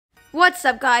What's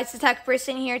up guys,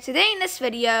 TheTechPerson here. Today in this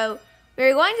video,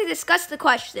 we're going to discuss the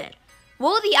question,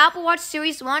 will the Apple Watch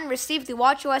Series 1 receive the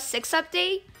watchOS 6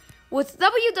 update? With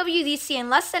WWDC in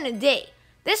less than a day,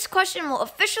 this question will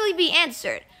officially be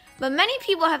answered, but many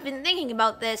people have been thinking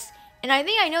about this, and I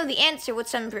think I know the answer with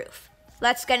some proof.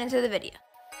 Let's get into the video.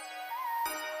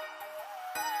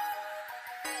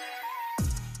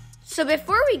 So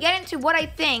before we get into what I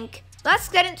think, let's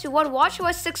get into what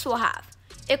watchOS 6 will have.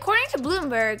 According to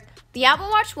Bloomberg, the Apple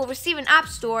Watch will receive an App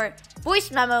Store,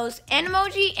 voice memos,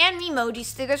 Animoji and Memoji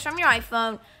stickers from your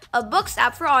iPhone, a Books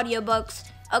app for audiobooks,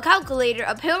 a calculator,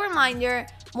 a pill reminder,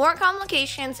 more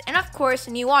complications, and of course,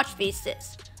 new watch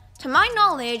faces. To my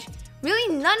knowledge,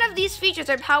 really none of these features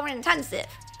are power intensive.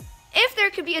 If there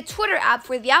could be a Twitter app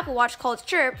for the Apple Watch called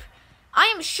Chirp,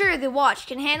 I am sure the watch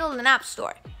can handle an App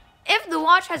Store. If the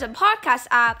watch has a podcast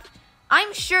app,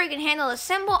 I'm sure it can handle a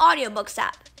simple audiobooks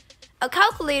app. A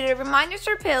calculator, reminders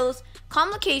for pills,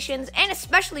 complications, and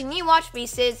especially new watch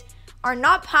faces are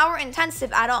not power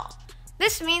intensive at all.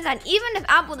 This means that even if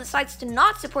Apple decides to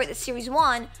not support the Series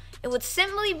 1, it would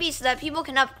simply be so that people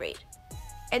can upgrade.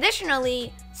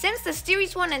 Additionally, since the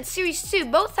Series 1 and Series 2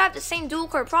 both have the same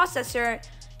dual-core processor,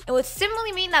 it would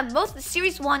simply mean that both the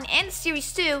Series 1 and the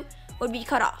Series 2 would be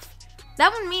cut off.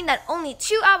 That would mean that only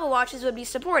two Apple Watches would be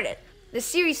supported, the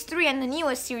Series 3 and the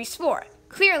newest Series 4.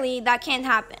 Clearly, that can't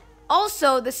happen.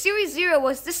 Also, the Series 0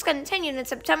 was discontinued in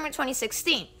September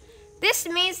 2016. This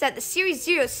means that the Series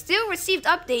 0 still received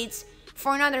updates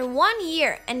for another 1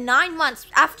 year and 9 months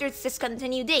after its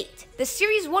discontinued date. The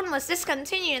Series 1 was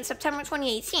discontinued in September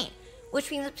 2018,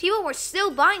 which means people were still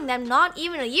buying them not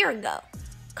even a year ago.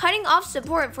 Cutting off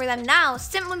support for them now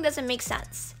simply doesn't make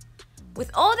sense.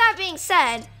 With all that being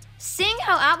said, seeing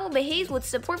how Apple behaves with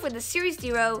support for the Series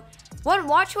 0, what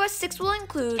watchOS 6 will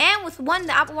include, and with when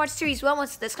the Apple Watch Series 1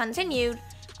 was discontinued,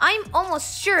 I'm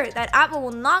almost sure that Apple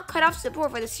will not cut off support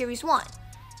for the Series 1.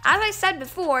 As I said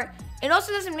before, it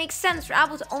also doesn't make sense for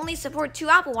Apple to only support two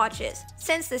Apple Watches,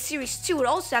 since the Series 2 would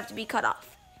also have to be cut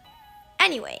off.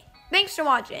 Anyway, thanks for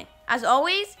watching. As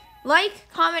always, like,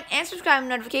 comment, and subscribe with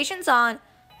notifications on.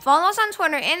 Follow us on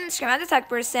Twitter and Instagram at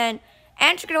TheTechPerson,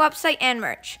 and check out our website and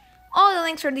merch. All the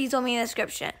links for these will be in the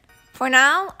description. For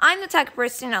now, I'm the Tech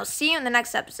Person, and I'll see you in the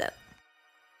next episode.